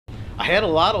I had a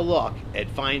lot of luck at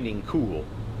finding cool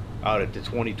out at the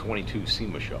 2022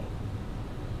 SEMA show.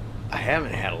 I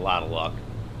haven't had a lot of luck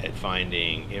at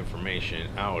finding information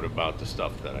out about the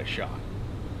stuff that I shot.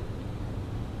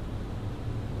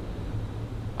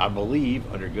 I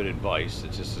believe, under good advice,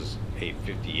 that this is a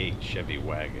 58 Chevy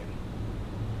wagon.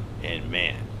 And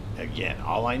man, again,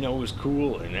 all I know is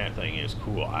cool, and that thing is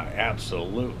cool. I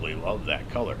absolutely love that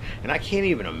color. And I can't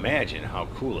even imagine how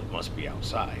cool it must be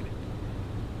outside.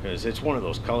 Because it's one of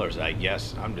those colors I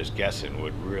guess, I'm just guessing,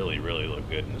 would really, really look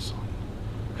good in the sun.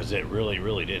 Because it really,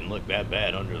 really didn't look that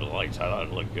bad under the lights. I thought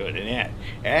it looked good. And that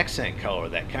accent color,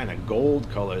 that kind of gold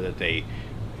color that they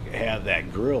have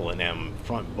that grill in them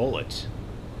front bullets,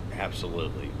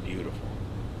 absolutely beautiful.